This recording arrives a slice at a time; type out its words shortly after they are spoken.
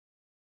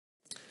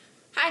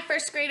Hi,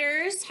 first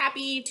graders.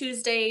 Happy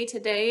Tuesday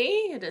today.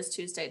 It is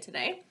Tuesday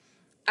today.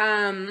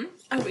 I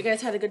hope you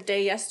guys had a good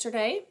day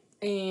yesterday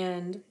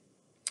and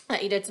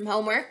that you did some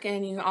homework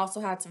and you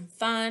also had some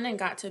fun and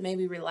got to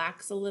maybe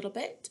relax a little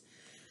bit.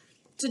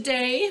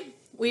 Today,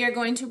 we are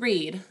going to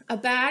read A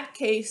Bad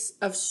Case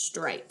of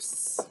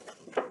Stripes.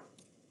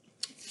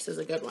 This is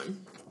a good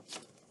one.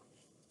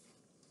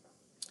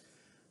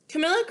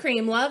 Camilla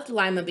Cream loved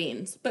lima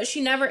beans, but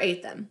she never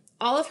ate them.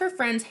 All of her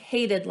friends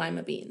hated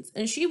lima beans,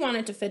 and she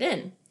wanted to fit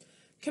in.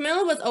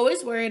 Camilla was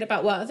always worried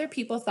about what other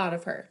people thought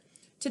of her.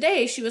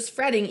 Today, she was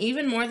fretting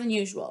even more than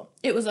usual.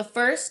 It was the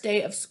first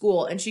day of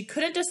school, and she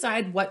couldn't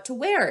decide what to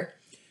wear.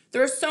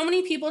 There were so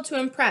many people to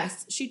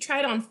impress. She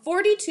tried on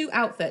 42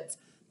 outfits,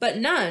 but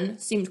none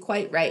seemed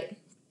quite right.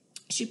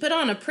 She put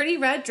on a pretty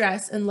red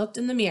dress and looked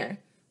in the mirror.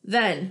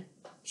 Then,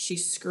 she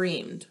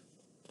screamed.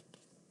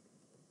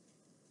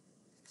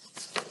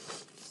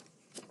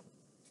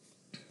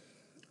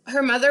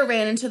 Her mother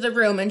ran into the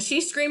room, and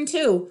she screamed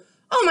too.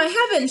 "Oh, my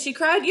heavens," she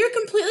cried. "You're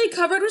completely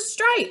covered with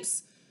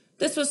stripes."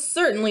 This was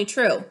certainly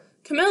true.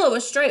 Camilla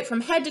was striped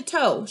from head to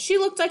toe. She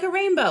looked like a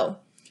rainbow.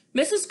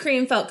 Mrs.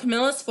 Cream felt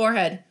Camilla's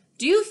forehead.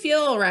 "Do you feel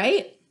all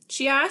right?"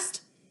 she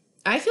asked.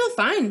 "I feel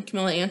fine,"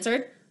 Camilla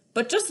answered.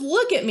 "But just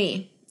look at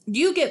me."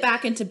 "You get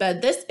back into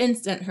bed this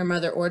instant," her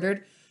mother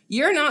ordered.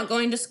 "You're not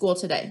going to school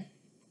today."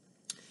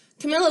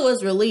 Camilla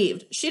was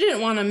relieved. She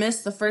didn't want to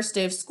miss the first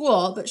day of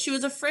school, but she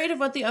was afraid of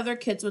what the other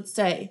kids would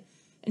say,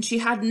 and she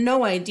had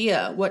no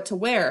idea what to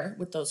wear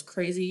with those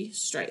crazy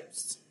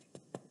stripes.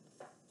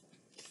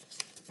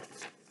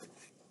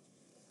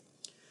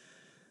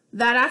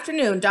 That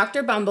afternoon,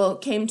 Dr. Bumble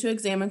came to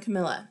examine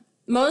Camilla.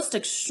 "Most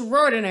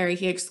extraordinary,"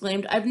 he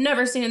exclaimed. "I've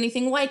never seen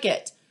anything like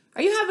it.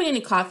 Are you having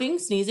any coughing,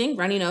 sneezing,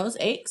 runny nose,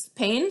 aches,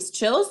 pains,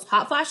 chills,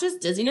 hot flashes,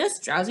 dizziness,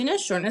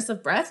 drowsiness, shortness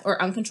of breath,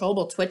 or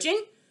uncontrollable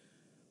twitching?"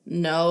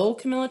 "No,"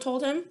 Camilla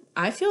told him.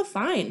 "I feel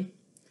fine."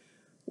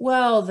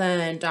 "Well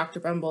then,"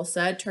 Dr. Bumble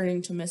said,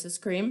 turning to Mrs.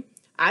 Cream,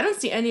 "I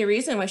don't see any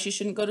reason why she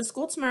shouldn't go to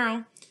school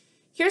tomorrow.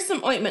 Here's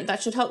some ointment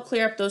that should help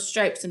clear up those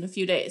stripes in a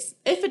few days.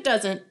 If it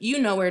doesn't, you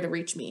know where to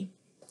reach me."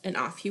 And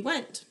off he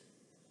went.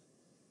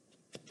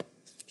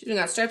 She's even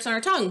got stripes on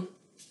her tongue.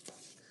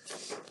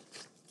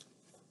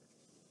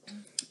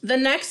 The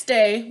next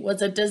day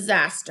was a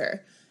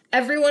disaster.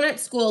 Everyone at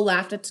school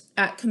laughed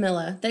at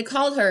Camilla. They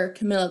called her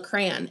Camilla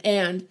Crayon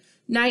and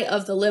Night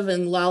of the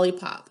Living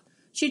Lollipop.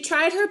 She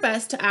tried her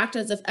best to act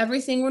as if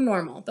everything were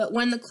normal, but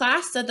when the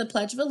class said the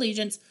Pledge of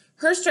Allegiance,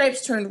 her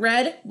stripes turned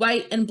red,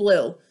 white, and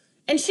blue,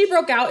 and she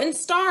broke out in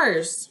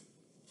stars.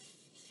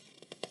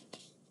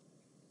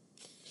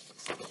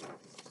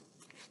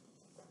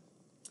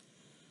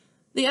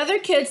 The other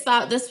kids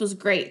thought this was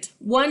great.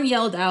 One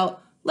yelled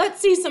out, "Let's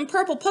see some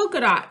purple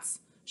polka dots."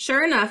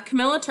 Sure enough,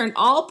 Camilla turned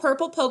all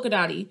purple polka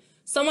dotty.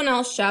 Someone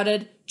else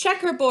shouted,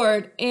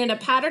 "Checkerboard," and a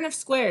pattern of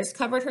squares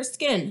covered her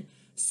skin.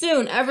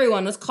 Soon,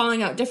 everyone was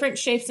calling out different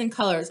shapes and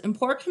colors, and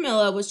poor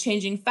Camilla was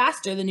changing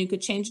faster than you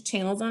could change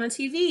channels on a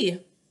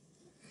TV.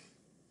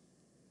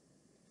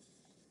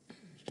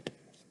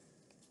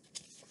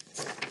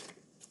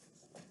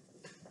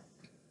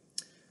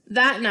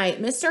 That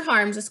night, Mr.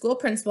 Harms, the school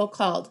principal,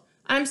 called.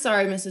 "I'm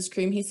sorry, Mrs.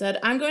 Cream," he said.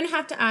 "I'm going to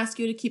have to ask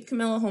you to keep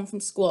Camilla home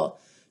from school.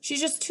 She's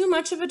just too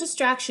much of a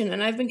distraction,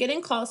 and I've been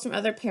getting calls from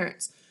other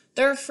parents.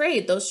 They're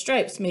afraid those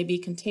stripes may be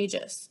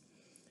contagious."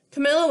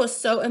 Camilla was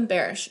so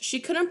embarrassed. She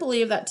couldn't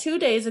believe that 2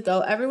 days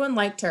ago everyone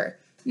liked her.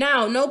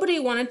 Now, nobody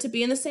wanted to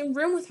be in the same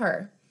room with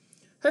her.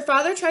 Her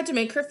father tried to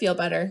make her feel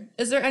better.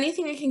 "Is there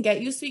anything I can get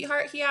you,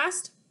 sweetheart?" he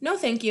asked. "No,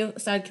 thank you,"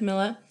 sighed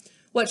Camilla.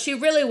 What she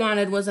really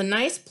wanted was a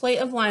nice plate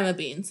of lima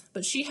beans,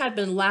 but she had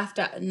been laughed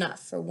at enough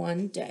for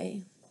one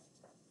day.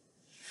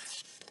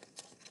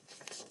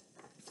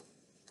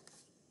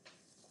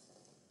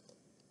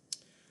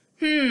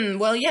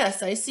 Well,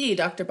 yes, I see,"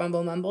 Dr.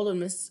 Bumble mumbled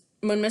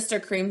when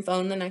Mr. Cream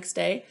phoned the next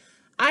day.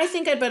 "I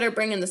think I'd better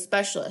bring in the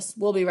specialist.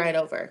 We'll be right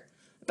over."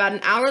 About an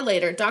hour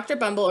later, Dr.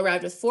 Bumble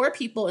arrived with 4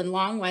 people in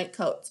long white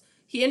coats.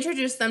 He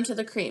introduced them to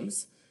the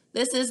Creams.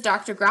 "This is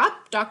Dr.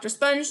 Grop, Dr.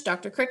 Sponge,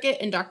 Dr. Cricket,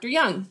 and Dr.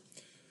 Young."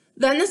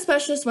 Then the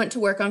specialist went to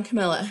work on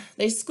Camilla.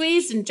 They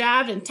squeezed and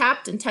jabbed and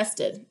tapped and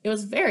tested. It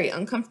was very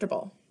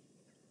uncomfortable.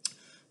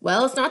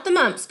 "Well, it's not the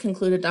mumps,"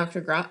 concluded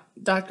Dr.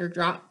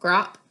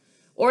 Grop.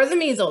 "Or the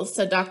measles,"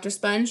 said Dr.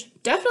 Sponge.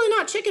 "Definitely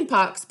not chicken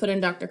pox," put in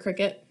Dr.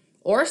 Cricket.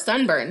 "Or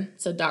sunburn,"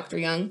 said Dr.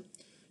 Young.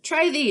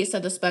 "Try these,"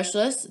 said the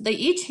specialist. They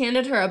each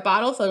handed her a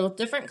bottle filled with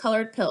different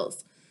colored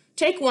pills.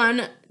 Take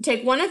one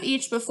of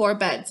each before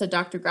bed," said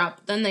Dr. Grop.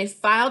 Then they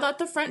filed out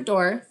the front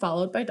door,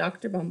 followed by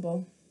Dr.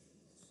 Bumble.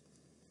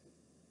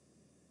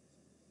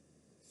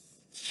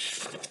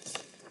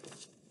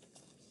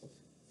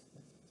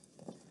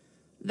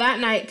 That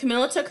night,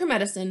 Camilla took her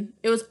medicine.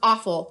 It was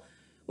awful.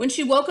 When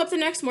she woke up the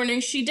next morning,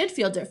 she did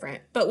feel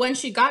different. But when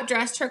she got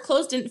dressed, her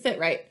clothes didn't fit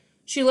right.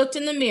 She looked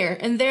in the mirror,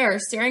 and there,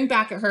 staring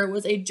back at her,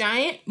 was a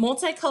giant,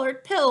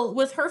 multicolored pill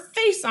with her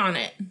face on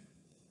it.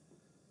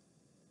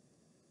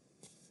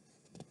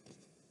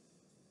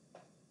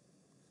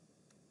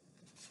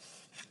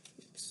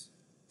 Oops.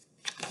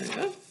 There we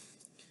go.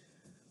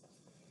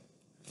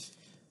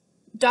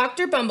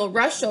 Dr. Bumble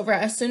rushed over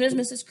as soon as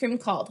Mrs. Cream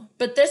called,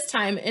 but this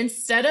time,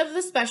 instead of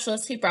the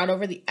specialists, he brought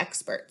over the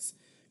experts.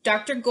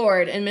 Dr.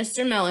 Gord and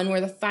Mr. Mellon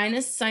were the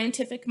finest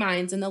scientific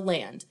minds in the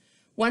land.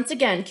 Once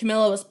again,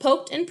 Camilla was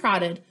poked and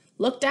prodded,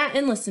 looked at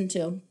and listened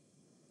to.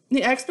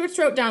 The experts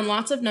wrote down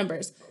lots of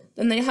numbers.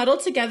 Then they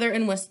huddled together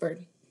and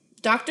whispered.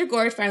 Dr.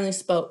 Gord finally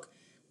spoke.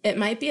 It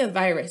might be a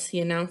virus,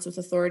 he announced with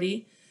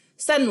authority.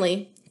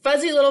 Suddenly,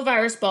 fuzzy little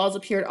virus balls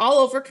appeared all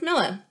over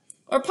Camilla.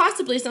 Or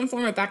possibly some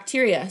form of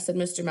bacteria, said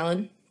Mr.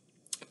 Mellon.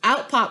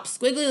 Out popped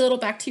squiggly little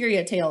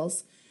bacteria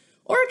tails.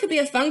 Or it could be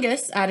a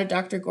fungus, added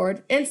Dr.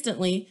 Gord.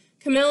 Instantly,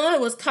 Camilla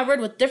was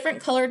covered with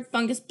different colored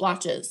fungus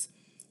blotches.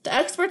 The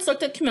experts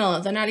looked at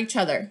Camilla, then at each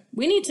other.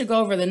 We need to go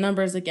over the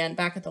numbers again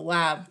back at the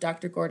lab,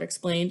 Dr. Gord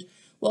explained.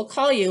 We'll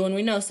call you when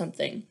we know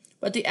something.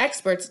 But the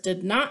experts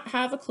did not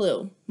have a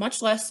clue,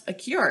 much less a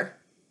cure.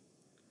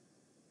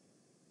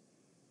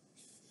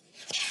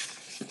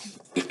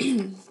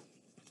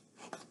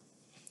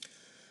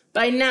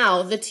 By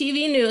now, the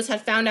TV news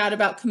had found out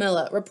about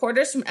Camilla.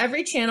 Reporters from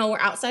every channel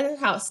were outside her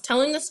house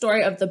telling the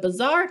story of the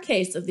bizarre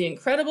case of the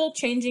incredible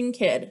changing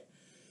kid.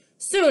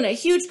 Soon, a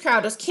huge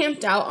crowd was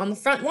camped out on the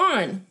front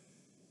lawn.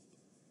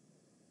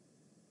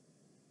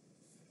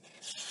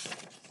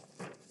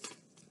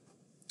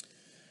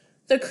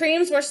 The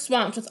Creams were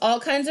swamped with all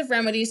kinds of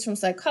remedies from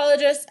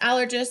psychologists,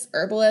 allergists,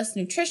 herbalists,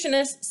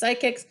 nutritionists,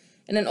 psychics,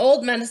 and an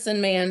old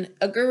medicine man,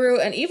 a guru,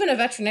 and even a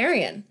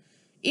veterinarian.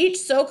 Each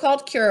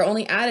so-called cure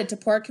only added to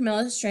poor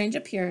Camilla's strange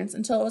appearance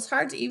until it was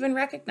hard to even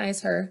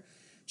recognize her.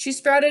 She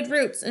sprouted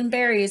roots and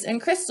berries and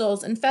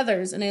crystals and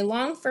feathers in a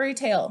long furry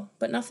tail,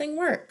 but nothing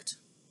worked.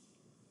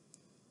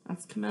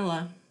 That's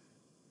Camilla.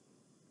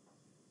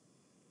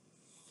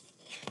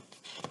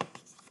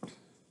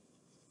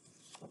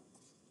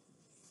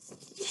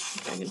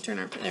 I can turn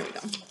our, there we go.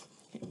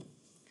 Okay.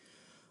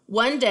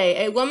 One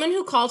day, a woman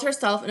who called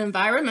herself an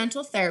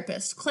environmental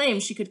therapist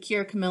claimed she could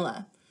cure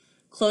Camilla.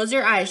 Close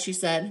your eyes, she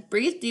said.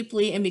 Breathe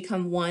deeply and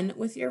become one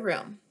with your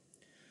room.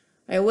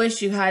 I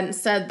wish you hadn't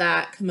said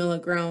that, Camilla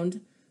groaned.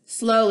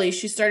 Slowly,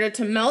 she started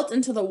to melt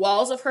into the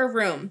walls of her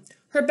room.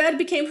 Her bed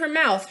became her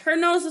mouth, her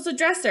nose was a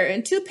dresser,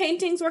 and 2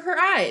 paintings were her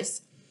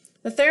eyes.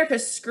 The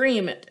therapist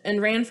screamed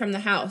and ran from the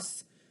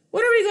house.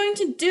 What are we going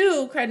to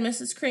do? Cried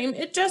Mrs. Cream.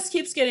 It just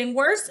keeps getting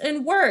worse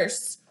and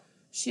worse.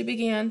 She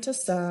began to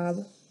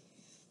sob.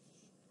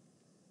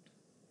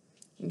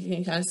 You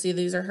can kind of see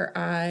these are her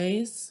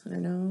eyes, her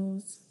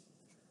nose.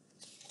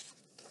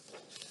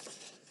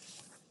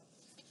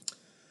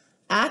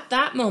 At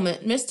that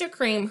moment, Mr.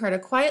 Cream heard a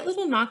quiet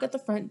little knock at the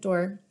front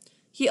door.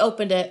 He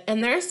opened it,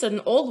 and there stood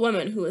an old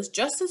woman who was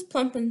just as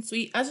plump and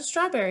sweet as a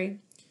strawberry.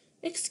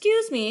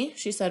 Excuse me,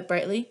 she said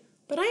brightly,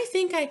 but I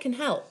think I can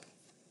help.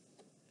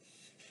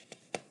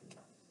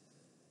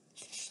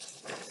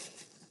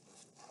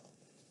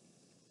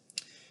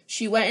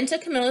 She went into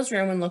Camilla's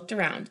room and looked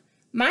around.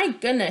 My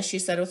goodness, she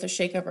said with a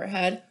shake of her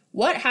head.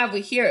 What have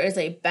we here is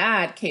a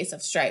bad case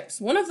of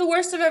stripes, one of the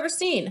worst I've ever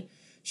seen.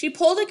 She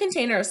pulled a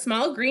container of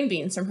small green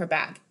beans from her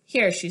bag.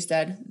 Here, she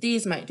said,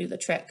 these might do the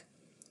trick.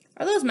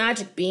 Are those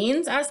magic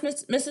beans? Asked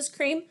Mrs.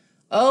 Cream.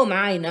 Oh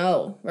my,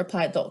 no,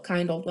 replied the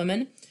kind old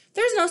woman.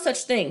 There's no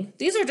such thing.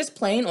 These are just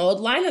plain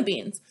old lima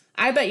beans.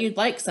 I bet you'd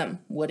like some,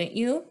 wouldn't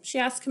you? She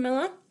asked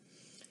Camilla.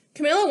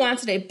 Camilla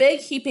wanted a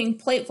big heaping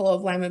plateful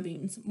of lima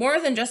beans,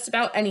 more than just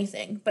about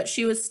anything, but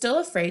she was still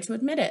afraid to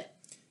admit it.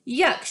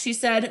 Yuck, she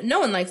said. No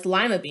one likes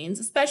lima beans,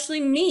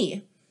 especially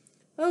me.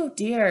 Oh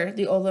dear,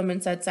 the old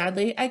woman said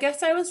sadly. I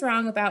guess I was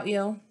wrong about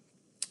you.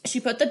 She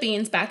put the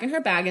beans back in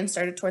her bag and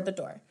started toward the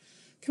door.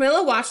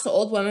 Camilla watched the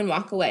old woman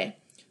walk away.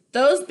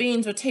 Those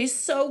beans would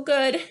taste so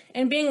good,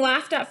 and being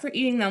laughed at for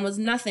eating them was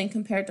nothing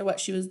compared to what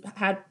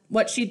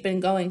she'd been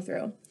going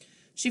through.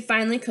 She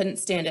finally couldn't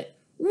stand it.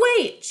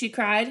 Wait, she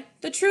cried.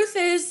 The truth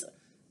is,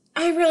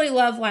 I really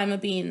love lima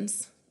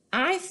beans.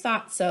 I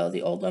thought so,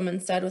 the old woman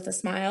said with a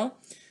smile.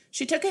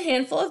 She took a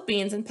handful of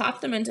beans and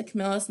popped them into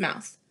Camilla's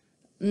mouth.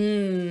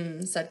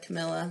 Said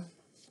Camilla.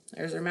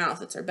 There's her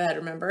mouth. It's her bed,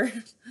 remember?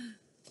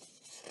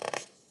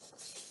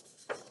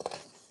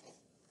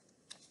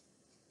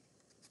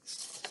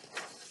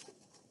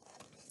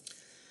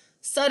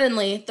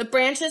 Suddenly, the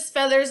branches,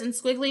 feathers, and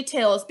squiggly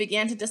tails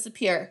began to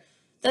disappear.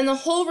 Then the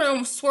whole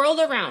room swirled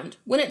around.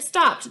 When it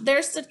stopped,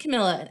 there stood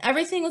Camilla, and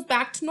everything was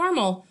back to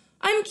normal.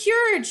 I'm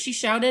cured, she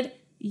shouted.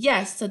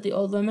 Yes, said the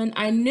old woman.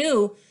 I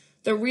knew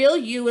the real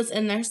you was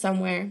in there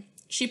somewhere.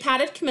 She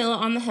patted Camilla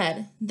on the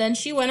head. Then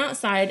she went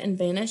outside and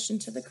vanished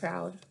into the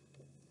crowd.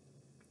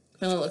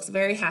 Camilla looks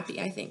very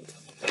happy, I think.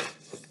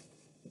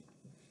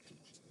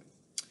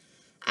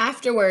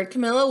 Afterward,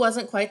 Camilla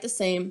wasn't quite the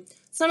same.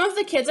 Some of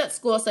the kids at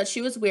school said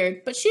she was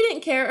weird, but she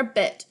didn't care a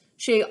bit.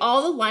 She ate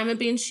all the lima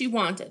beans she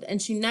wanted,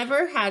 and she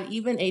never had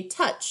even a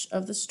touch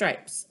of the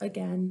stripes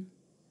again.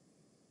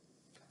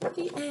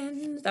 The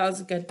end. That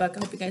was a good book. I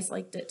hope you guys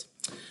liked it.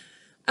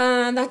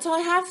 That's all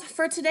I have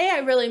for today. I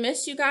really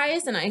miss you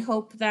guys, and I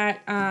hope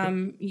that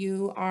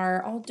you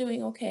are all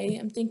doing okay.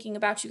 I'm thinking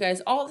about you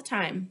guys all the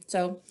time.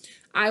 So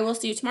I will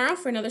see you tomorrow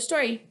for another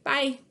story.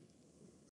 Bye.